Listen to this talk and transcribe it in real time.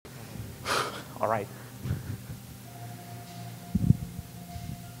All right.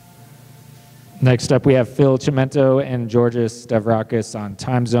 Next up, we have Phil Chimento and Georges Stavrakis on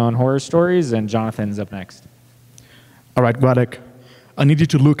Timezone horror stories, and Jonathan's up next. All right, GUADEC, I need you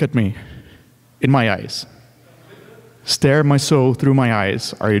to look at me in my eyes. Stare my soul through my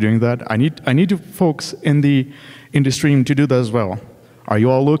eyes. Are you doing that? I need you folks in the stream to do that as well. Are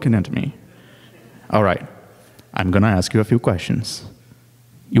you all looking at me? All right. I'm going to ask you a few questions.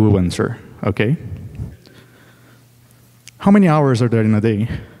 You will answer, okay? How many hours are there in a day?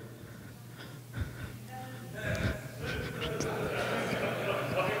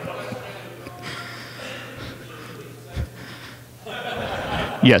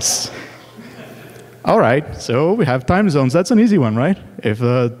 Yes. All right, so we have time zones. That's an easy one, right? If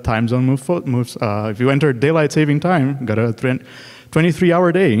the time zone moves, if you enter daylight saving time, you got a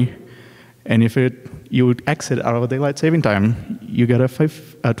 23-hour day, and if you would exit out of a daylight saving time, you get a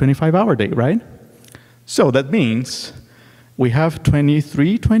 25-hour day, right? So that means we have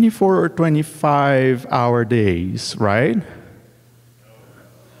 23, 24, or 25-hour days, right?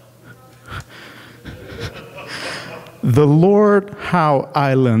 The Lord Howe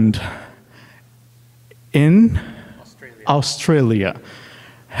Island in Australia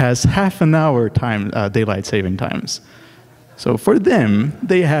has half an hour daylight saving times. So for them,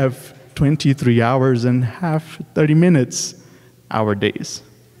 they have 23 hours and half, 30 minutes hour days.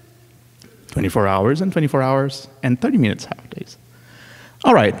 24 hours and 24 hours and 30 minutes half days.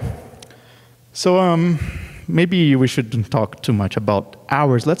 All right. So maybe we shouldn't talk too much about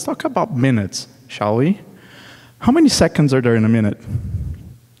hours. Let's talk about minutes, shall we? How many seconds are there in a minute?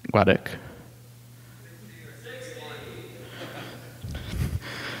 GUADEC.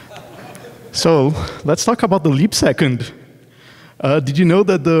 So let's talk about the leap second. Did you know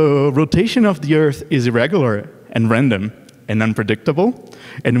that the rotation of the Earth is irregular and random and unpredictable?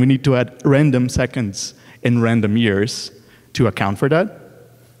 And we need to add random seconds and random years to account for that?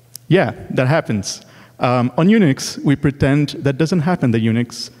 Yeah, that happens. On Unix, we pretend that doesn't happen, the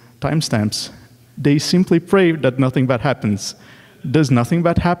Unix timestamps. They simply pray that nothing bad happens. Does nothing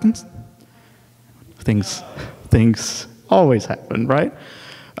bad happen? Things always happen, right?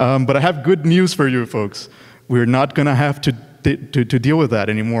 But I have good news for you folks. We're not going to have to deal with that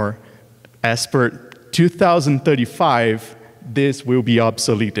anymore. As per 2035, this will be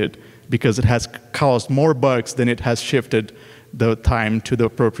obsoleted because it has caused more bugs than it has shifted the time to the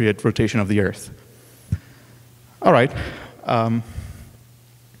appropriate rotation of the Earth. All right.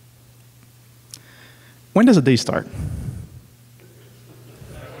 When does a day start?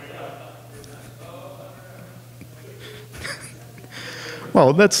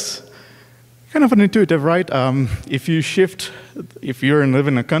 Well, that's kind of an intuitive, right? If you live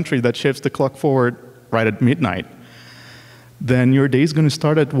in a country that shifts the clock forward right at midnight, then your day is going to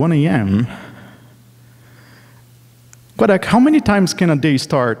start at 1 a.m. GUADEC, how many times can a day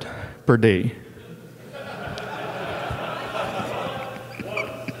start per day?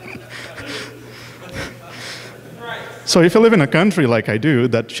 So if you live in a country like I do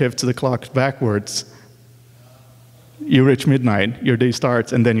that shifts the clock backwards, you reach midnight, your day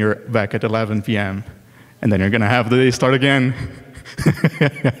starts, and then you're back at 11 p.m. And then you're going to have the day start again.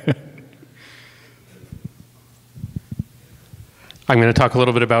 I'm going to talk a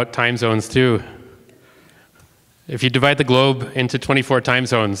little bit about time zones, too. If you divide the globe into 24 time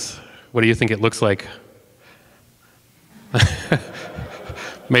zones, what do you think it looks like?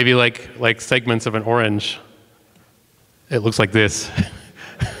 Maybe like segments of an orange. It looks like this.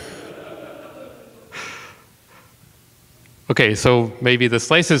 Okay, so maybe the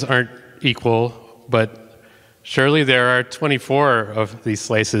slices aren't equal, but surely there are 24 of these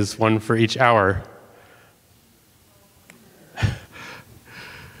slices, one for each hour.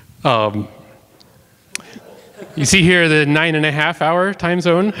 You see here the 9.5-hour time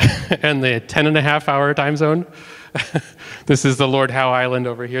zone and the 10.5-hour time zone. This is the Lord Howe Island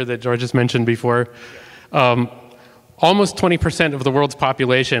over here that George has mentioned before. Almost 20% of the world's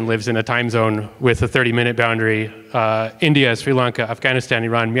population lives in a time zone with a 30-minute boundary. India, Sri Lanka, Afghanistan,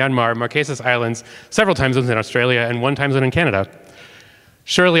 Iran, Myanmar, Marquesas Islands, several time zones in Australia, and one time zone in Canada.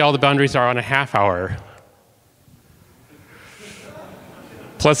 Surely all the boundaries are on a half hour.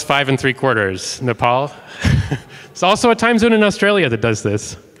 Plus 5 3/4. Nepal. It's also a time zone in Australia that does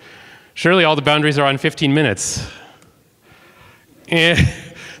this. Surely all the boundaries are on 15 minutes. And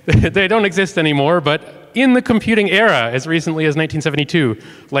they don't exist anymore, but in the computing era, as recently as 1972,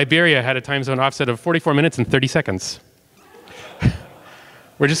 Liberia had a time zone offset of 44 minutes and 30 seconds.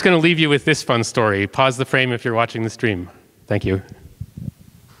 We're just going to leave you with this fun story. Pause the frame if you're watching the stream. Thank you.